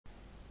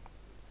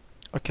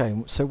Okay,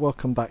 so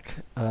welcome back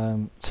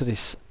to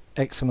this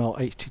XML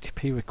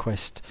HTTP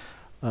request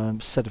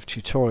set of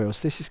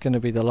tutorials. This is going to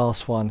be the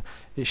last one.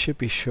 It should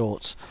be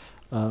short,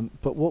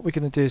 but what we're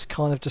going to do is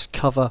kind of just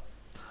cover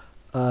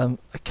a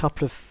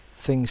couple of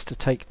things to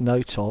take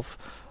note of,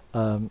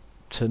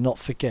 to not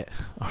forget.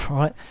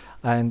 Alright,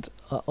 and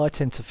I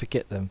tend to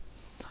forget them.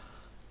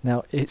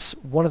 Now, it's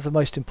one of the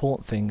most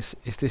important things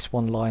is this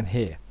one line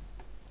here.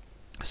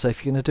 So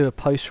if you're going to do a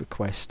post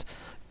request,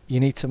 you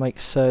need to make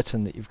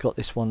certain that you've got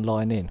this one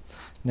line in.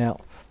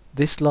 Now,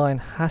 this line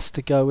has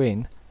to go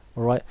in,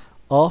 alright,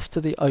 after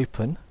the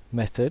open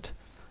method,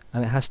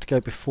 and it has to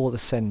go before the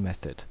send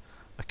method.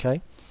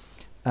 Okay,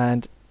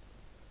 and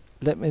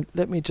let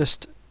me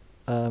just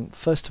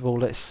first of all,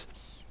 let's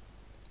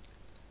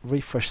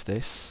refresh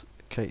this.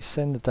 Okay,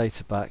 send the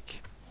data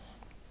back.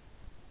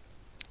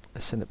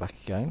 Let's send it back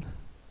again.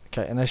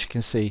 Okay, and as you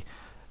can see,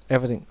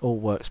 everything all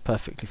works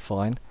perfectly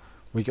fine.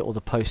 We get all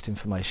the post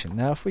information.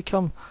 Now, if we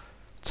come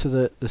to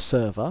the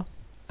server,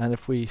 and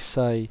if we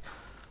say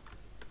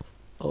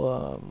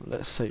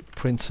let's say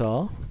print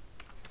r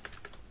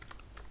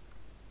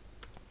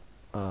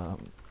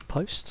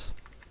post,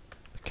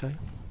 okay,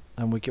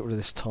 and we get rid of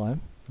this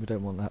time, we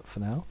don't want that for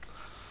now,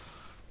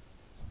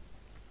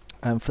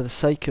 and for the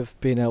sake of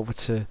being able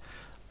to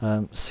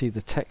see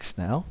the text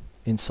now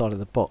inside of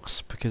the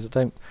box, because I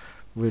don't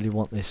really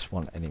want this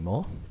one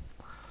anymore.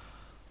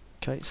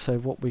 Okay, so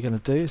what we're going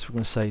to do is we're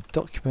going to say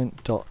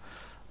document dot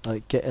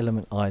get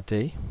element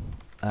ID,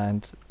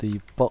 and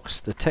the box,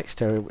 the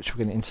text area which we're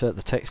going to insert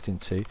the text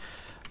into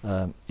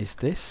is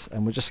this,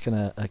 and we're just going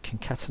to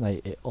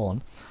concatenate it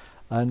on,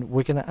 and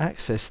we're going to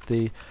access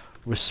the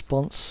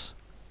response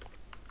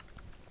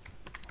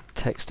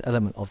text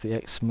element of the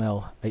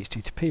XML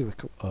HTTP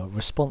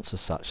response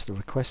as such, the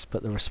request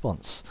but the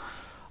response,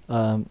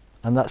 and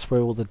that's where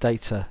all the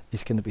data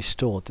is going to be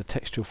stored. The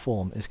textual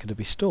form is going to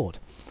be stored.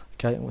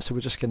 Okay, so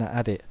we're just going to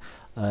add it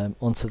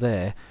onto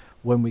there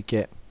when we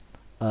get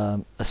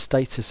a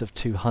status of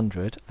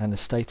 200 and a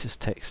status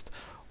text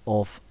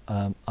of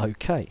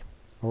OK.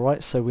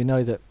 Alright, so we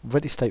know that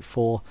ready state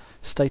 4,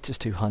 status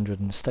 200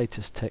 and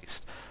status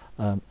text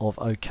of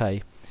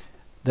OK,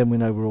 then we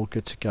know we're all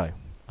good to go.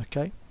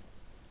 Okay,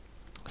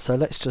 so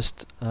let's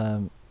just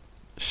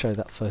show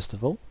that first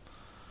of all.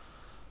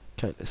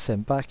 Okay, let's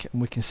send back,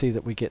 and we can see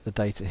that we get the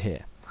data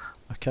here.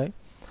 Okay,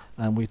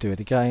 and we do it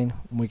again,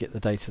 and we get the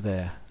data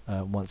there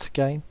once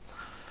again.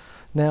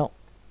 Now,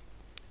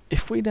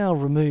 if we now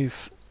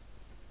remove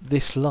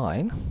this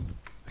line,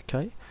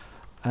 okay,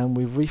 and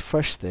we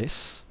refresh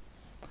this,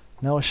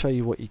 now I'll show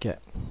you what you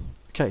get.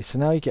 Okay, so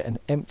now you get an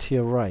empty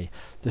array.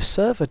 The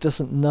server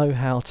doesn't know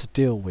how to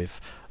deal with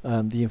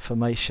the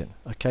information.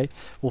 Okay,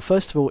 well,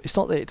 first of all, it's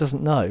not that it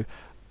doesn't know,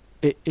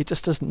 it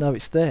just doesn't know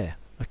it's there.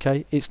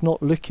 Okay, it's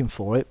not looking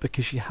for it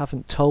because you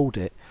haven't told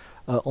it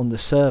on the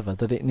server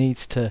that it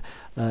needs to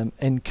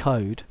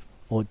encode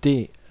or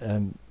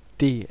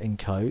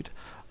de-encode,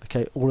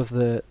 okay, all of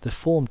the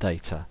form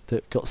data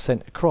that got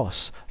sent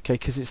across, okay,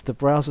 because it's the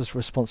browser's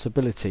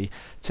responsibility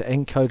to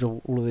encode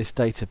all of this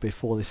data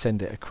before they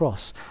send it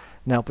across.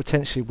 Now,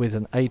 potentially with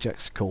an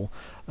AJAX call,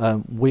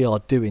 we are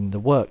doing the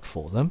work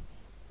for them,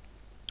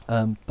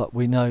 but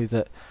we know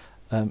that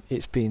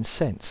it's being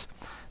sent.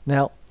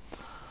 Now,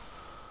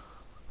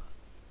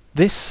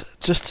 this,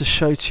 just to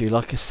show to you,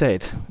 like I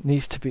said,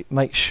 needs to be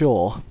make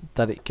sure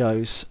that it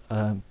goes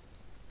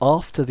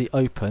after the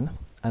open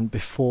and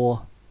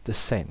before the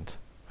send.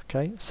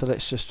 Okay, so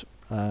let's just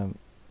do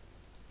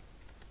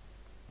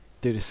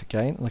this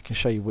again, and I can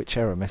show you which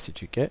error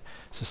message you get.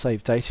 So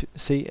save data.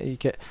 See, you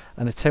get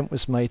an attempt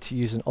was made to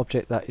use an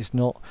object that is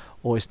not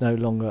or is no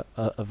longer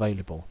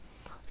available.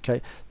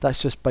 Okay,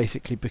 that's just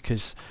basically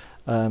because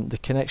the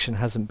connection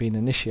hasn't been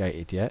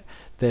initiated yet.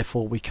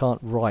 Therefore, we can't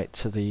write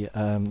to the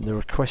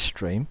request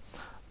stream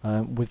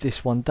with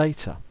this one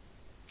data.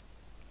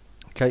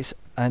 Okay, so,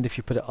 and if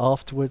you put it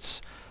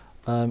afterwards,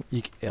 I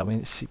mean,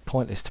 it's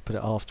pointless to put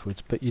it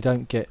afterwards, but you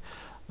don't get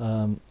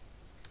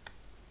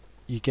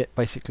you get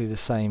basically the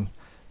same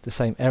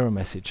error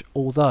message.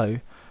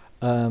 Although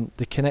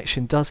the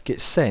connection does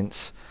get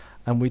sent,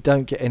 and we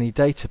don't get any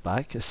data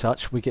back as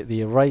such. We get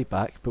the array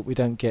back, but we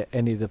don't get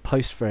any of the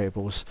post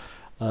variables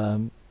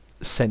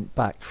sent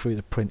back through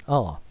the print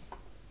R.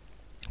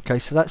 Okay,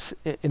 so that's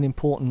an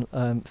important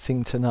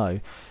thing to know,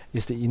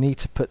 is that you need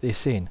to put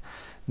this in.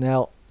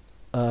 Now,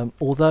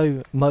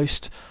 although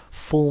most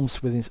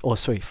forms within,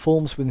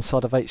 forms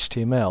inside of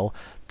HTML,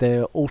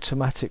 they're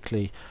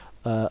automatically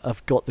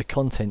have got the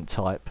content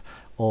type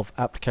of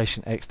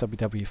application X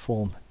www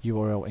form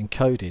URL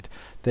encoded.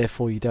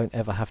 Therefore, you don't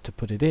ever have to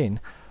put it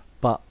in.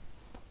 But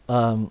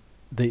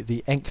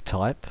the enc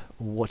type,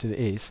 what it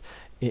is,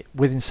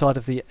 with inside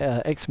of the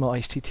XML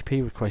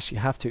HTTP request, you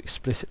have to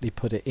explicitly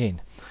put it in.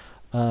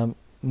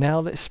 Now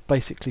let's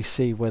basically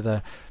see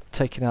whether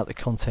taking out the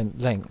content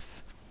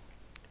length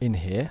in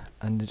here,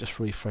 and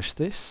just refresh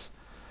this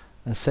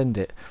and send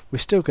it, we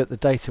still get the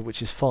data,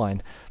 which is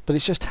fine, but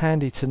it's just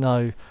handy to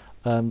know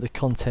the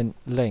content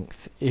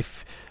length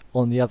if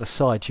on the other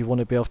side, you want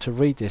to be able to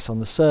read this on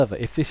the server.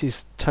 If this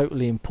is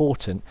totally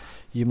important,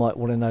 you might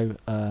want to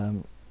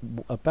know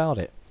about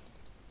it.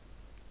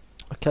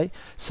 Okay,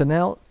 so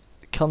now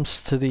it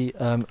comes to the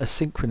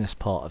asynchronous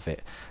part of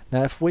it.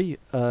 Now if we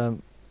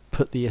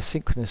put the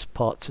asynchronous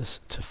part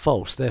to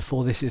false,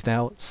 therefore this is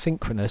now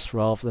synchronous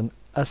rather than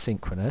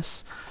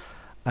asynchronous,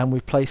 and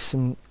we place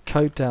some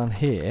code down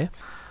here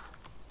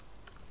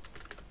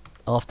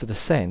after the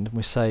send, and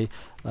we say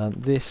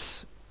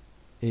this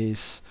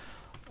is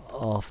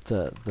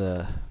after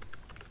the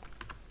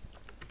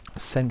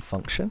send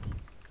function.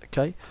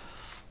 Okay,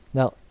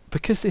 now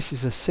because this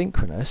is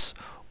asynchronous,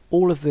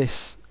 all of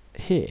this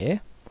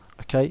here,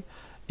 okay,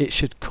 it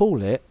should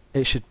call it,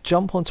 it should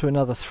jump onto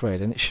another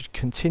thread, and it should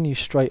continue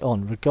straight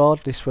on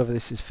regardless whether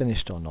this is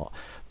finished or not.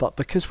 But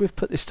because we've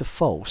put this to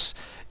false,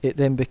 it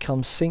then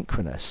becomes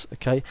synchronous,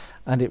 okay,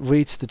 and it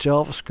reads the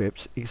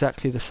JavaScript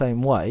exactly the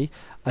same way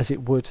as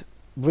it would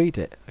read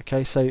it.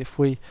 Okay, so if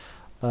we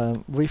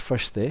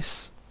refresh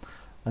this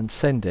and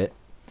send it,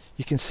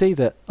 you can see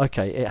that,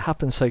 okay, it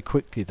happened so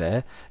quickly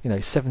there,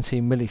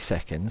 17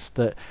 milliseconds,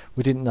 that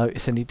we didn't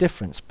notice any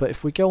difference. But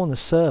if we go on the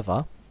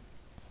server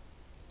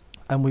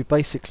and we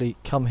basically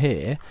come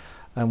here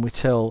and we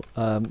tell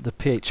the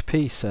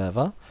PHP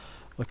server,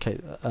 okay,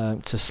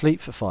 to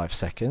sleep for 5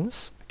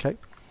 seconds, okay,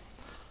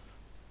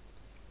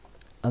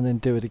 and then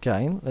do it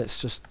again, let's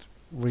just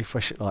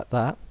refresh it like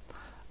that,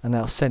 and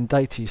now send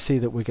data, you see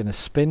that we're going to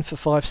spin for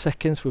 5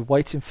 seconds, we're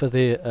waiting for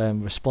the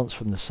response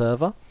from the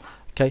server.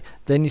 Okay,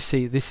 then you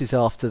see this is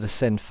after the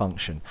send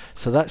function,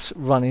 so that's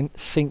running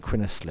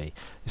synchronously,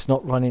 it's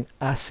not running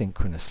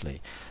asynchronously.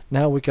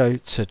 Now we go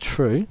to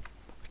true.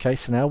 Okay,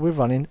 so now we're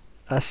running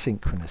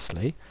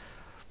asynchronously.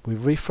 We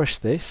refresh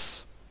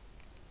this,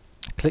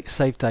 click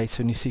save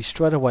data, and you see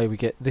straight away we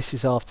get this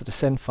is after the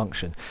send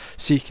function.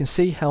 So you can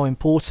see how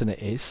important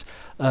it is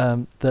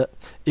that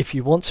if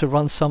you want to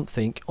run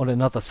something on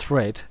another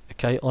thread,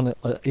 okay, on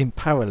in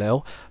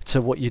parallel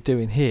to what you're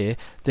doing here,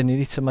 then you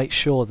need to make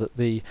sure that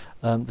the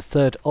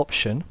third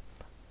option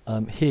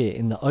here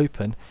in the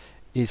open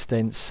is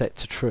then set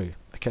to true.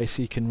 Okay,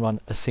 so you can run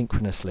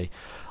asynchronously.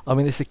 I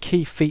mean, it's a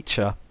key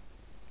feature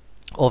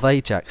of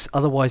AJAX.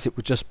 Otherwise, it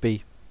would just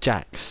be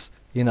JAX.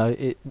 Or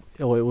it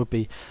would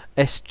be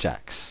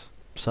SJAX,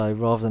 so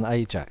rather than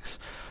AJAX.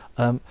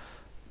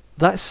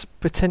 That's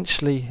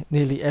potentially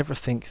nearly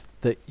everything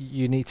that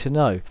you need to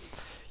know.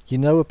 You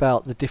know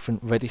about the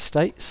different ready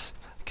states.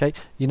 Okay,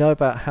 you know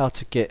about how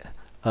to get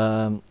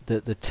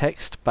the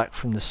text back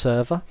from the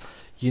server.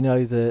 You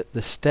know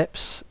the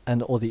steps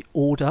or the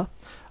order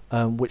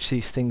which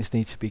these things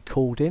need to be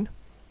called in.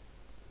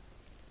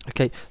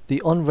 Okay,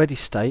 the on ready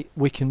state,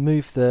 we can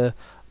move the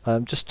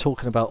just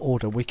talking about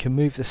order, we can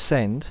move the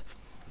send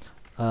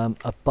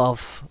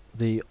above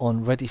the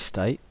on ready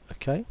state,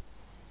 okay,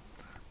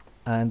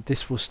 and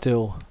this will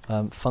still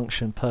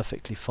function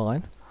perfectly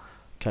fine.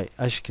 Okay,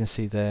 as you can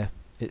see there,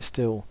 it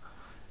still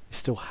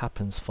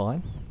happens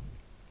fine.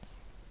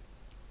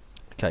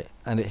 Okay,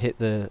 and it hit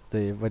the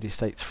ready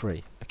state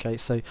 3. Okay,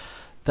 so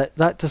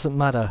that doesn't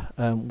matter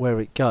where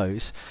it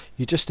goes.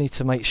 You just need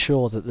to make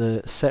sure that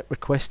the set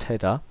request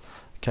header,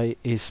 okay,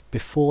 is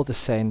before the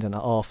send and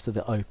after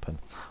the open.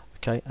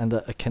 Okay, and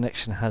a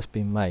connection has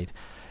been made.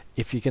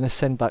 If you're going to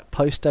send back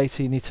post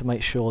data, you need to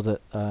make sure that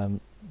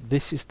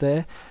this is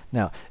there.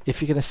 Now,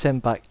 if you're going to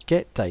send back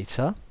get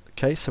data,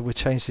 okay, so we'll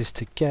change this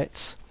to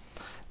get.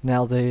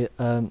 Now the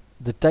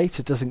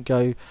data doesn't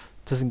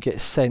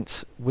get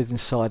sent with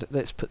inside.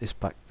 Let's put this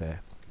back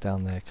there,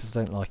 down there, because I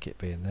don't like it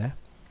being there.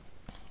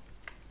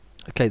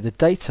 Okay, the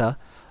data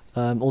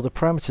or the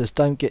parameters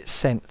don't get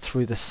sent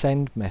through the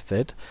send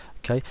method.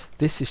 Okay,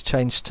 this is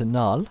changed to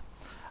null.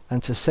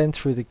 And to send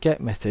through the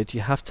get method,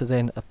 you have to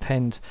then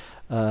append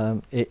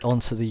it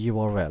onto the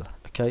URL.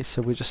 Okay,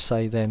 so we just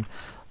say then,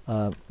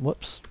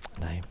 parameters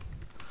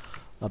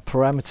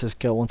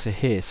go onto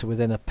here, so we're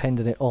then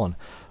appending it on.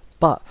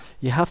 But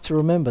you have to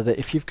remember that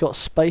if you've got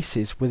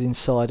spaces with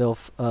inside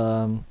of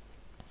the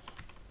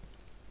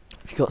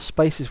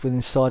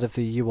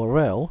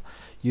URL,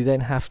 you then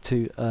have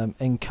to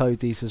encode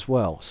these as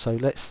well. So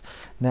let's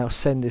now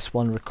send this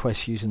one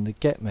request using the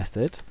get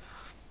method.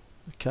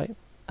 Okay,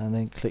 and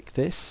then click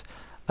this.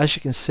 As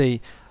you can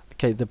see,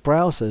 okay, the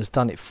browser has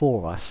done it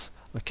for us.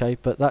 Okay,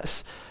 but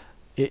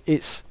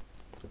it's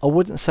I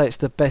wouldn't say it's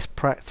the best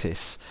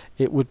practice.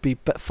 It would be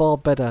far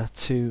better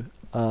to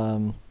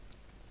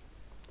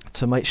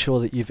make sure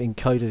that you've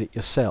encoded it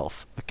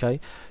yourself. Okay,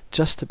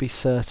 just to be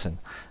certain.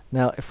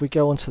 Now, if we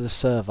go onto the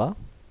server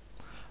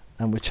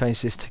and we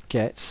change this to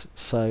get,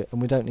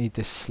 and we don't need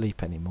this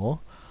sleep anymore,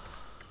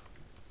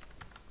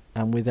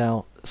 and we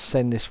now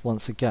send this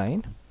once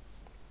again.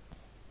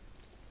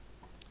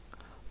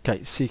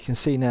 Okay, so you can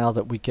see now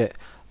that we get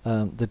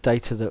the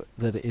data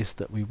that it is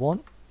that we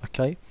want.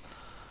 Okay,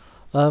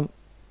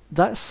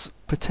 that's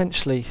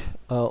potentially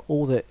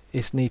all that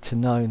is need to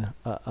know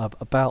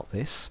about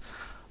this.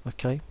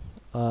 Okay,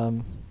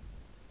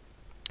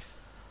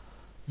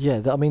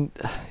 yeah, I mean,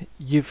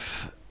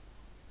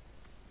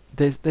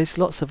 there's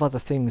lots of other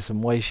things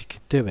and ways you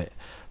could do it,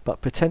 but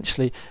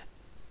potentially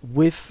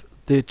with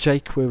the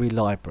jQuery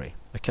library,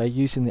 okay,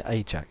 using the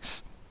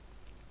AJAX,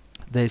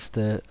 there's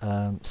the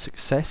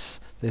success,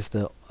 there's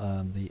the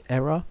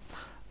error,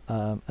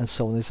 and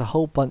so on. There's a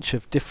whole bunch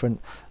of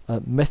different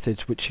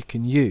methods which you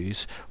can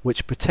use,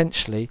 which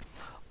potentially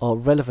are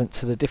relevant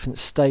to the different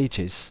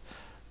stages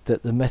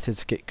that the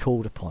methods get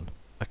called upon.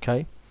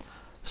 Okay,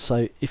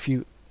 so if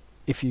you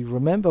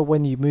remember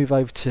when you move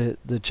over to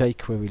the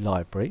jQuery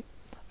library,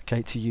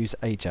 okay, to use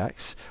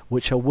AJAX,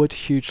 which I would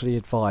hugely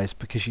advise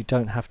because you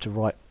don't have to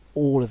write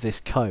all of this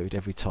code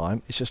every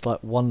time. It's just like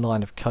one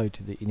line of code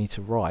that you need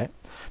to write.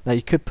 Now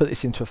you could put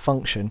this into a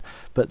function,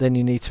 but then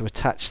you need to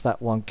attach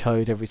that one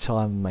code every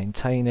time and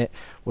maintain it,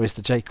 whereas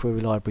the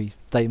jQuery library,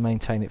 they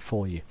maintain it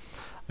for you.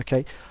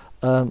 Okay,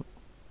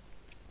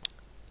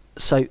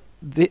 so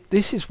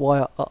this is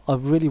why I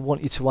really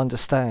want you to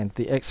understand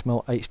the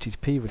XML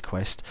HTTP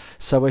request,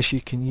 so as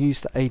you can use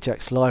the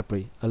AJAX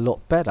library a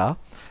lot better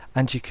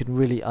and you can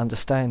really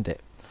understand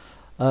it.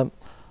 I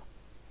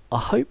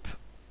hope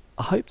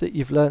that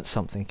you've learnt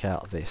something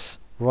out of this,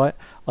 right?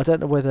 I don't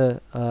know whether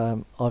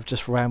I've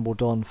just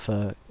rambled on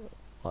for,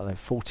 I don't know,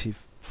 40,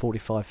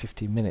 45,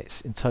 50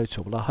 minutes in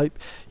total, but I hope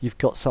you've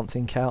got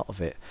something out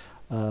of it.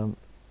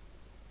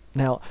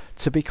 Now,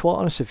 to be quite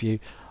honest with you,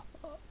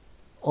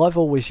 I've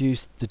always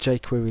used the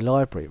jQuery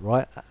library,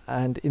 right?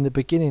 And in the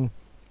beginning,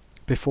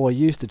 before I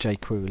used the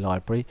jQuery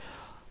library,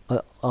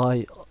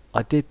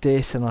 I did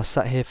this and I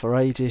sat here for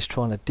ages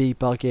trying to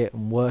debug it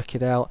and work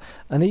it out.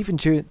 And even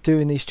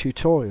doing these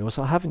tutorials,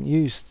 I haven't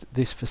used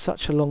this for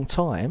such a long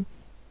time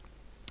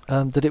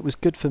that it was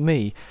good for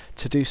me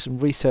to do some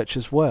research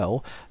as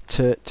well,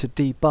 to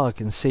debug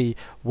and see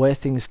where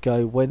things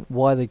go,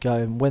 why they go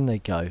and when they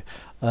go.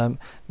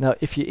 Now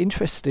if you're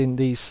interested in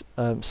these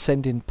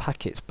sending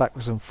packets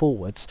backwards and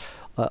forwards,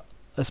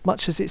 as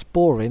much as it's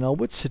boring, I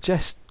would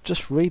suggest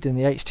just reading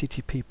the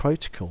HTTP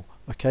protocol,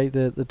 okay,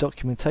 the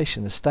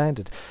documentation, the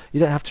standard. You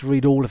don't have to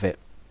read all of it.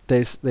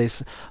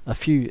 There's a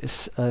few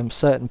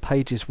certain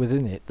pages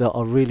within it that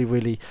are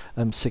really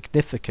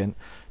significant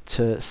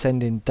to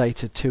sending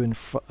data to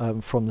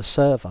and from the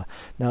server.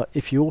 Now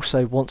if you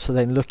also want to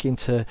then look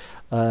into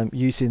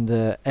using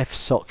the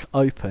fsoc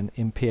open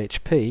in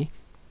PHP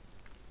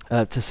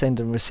to send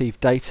and receive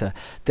data,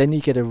 then you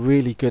get a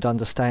really good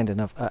understanding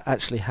of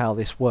actually how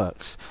this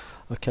works.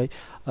 Okay,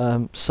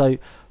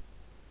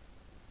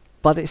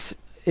 but it's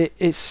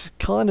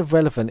kind of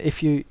relevant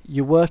if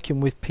you're working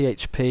with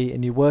PHP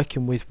and you're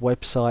working with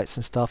websites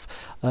and stuff.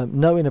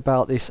 Knowing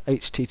about this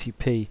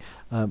HTTP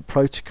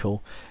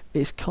protocol,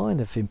 it's kind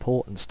of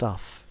important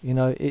stuff. You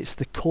know, it's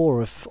the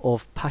core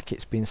of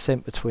packets being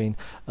sent between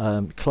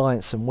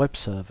clients and web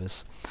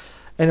servers.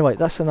 Anyway,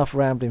 that's enough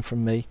rambling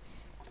from me.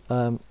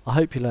 I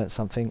hope you learnt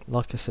something,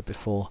 like I said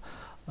before,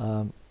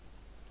 and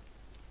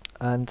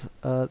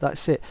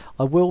that's it.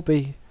 I will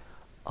be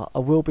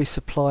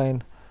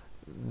supplying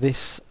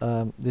this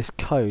this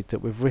code that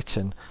we've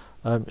written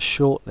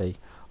shortly.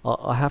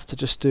 I have to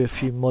just do a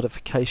few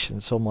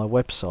modifications on my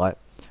website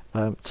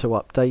to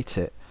update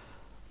it,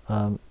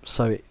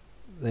 so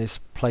there's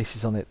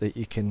places on it that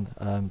you can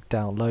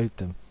download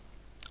them.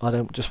 I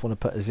don't just want to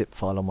put a zip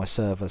file on my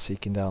server so you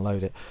can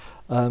download it,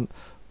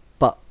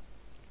 but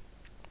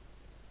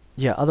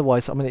yeah,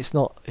 otherwise, I mean, it's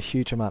not a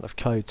huge amount of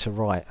code to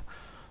write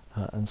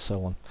and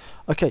so on.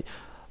 Okay,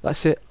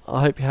 that's it.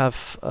 I hope you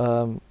have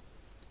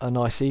a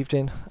nice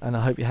evening, and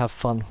I hope you have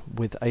fun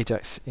with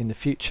AJAX in the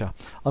future.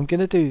 I'm going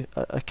to do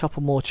a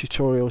couple more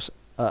tutorials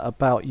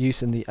about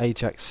using the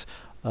AJAX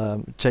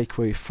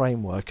jQuery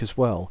framework as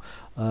well,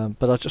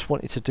 but I just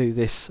wanted to do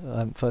this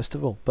first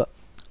of all. But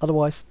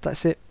otherwise,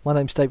 that's it. My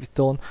name's David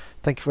Thorne.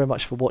 Thank you very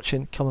much for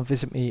watching. Come and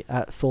visit me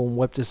at Thorne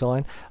Web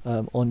Design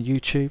on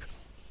YouTube.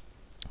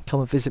 Come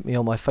and visit me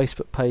on my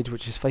Facebook page,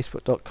 which is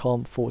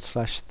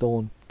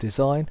facebook.com/Thorne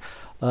Design.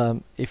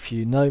 If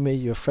you know me,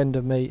 you're a friend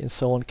of me and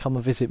so on, come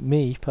and visit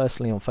me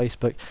personally on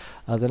Facebook.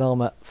 Then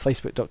I'm at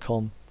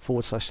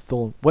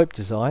facebook.com/Thorne Web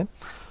Design.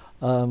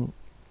 And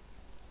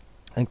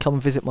come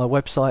and visit my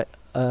website,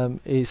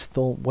 is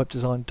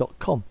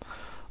thornewebdesign.com.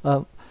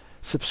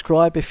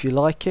 Subscribe if you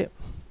like it.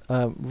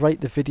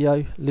 Rate the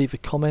video, leave a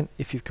comment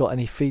if you've got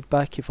any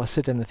feedback, if I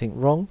said anything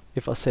wrong,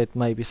 if I said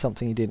maybe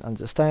something you didn't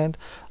understand.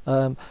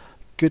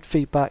 Good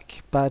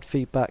feedback, bad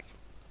feedback,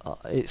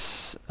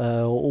 it's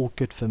all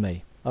good for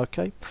me.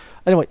 Okay,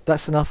 anyway,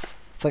 that's enough.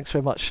 Thanks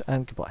very much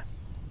and goodbye.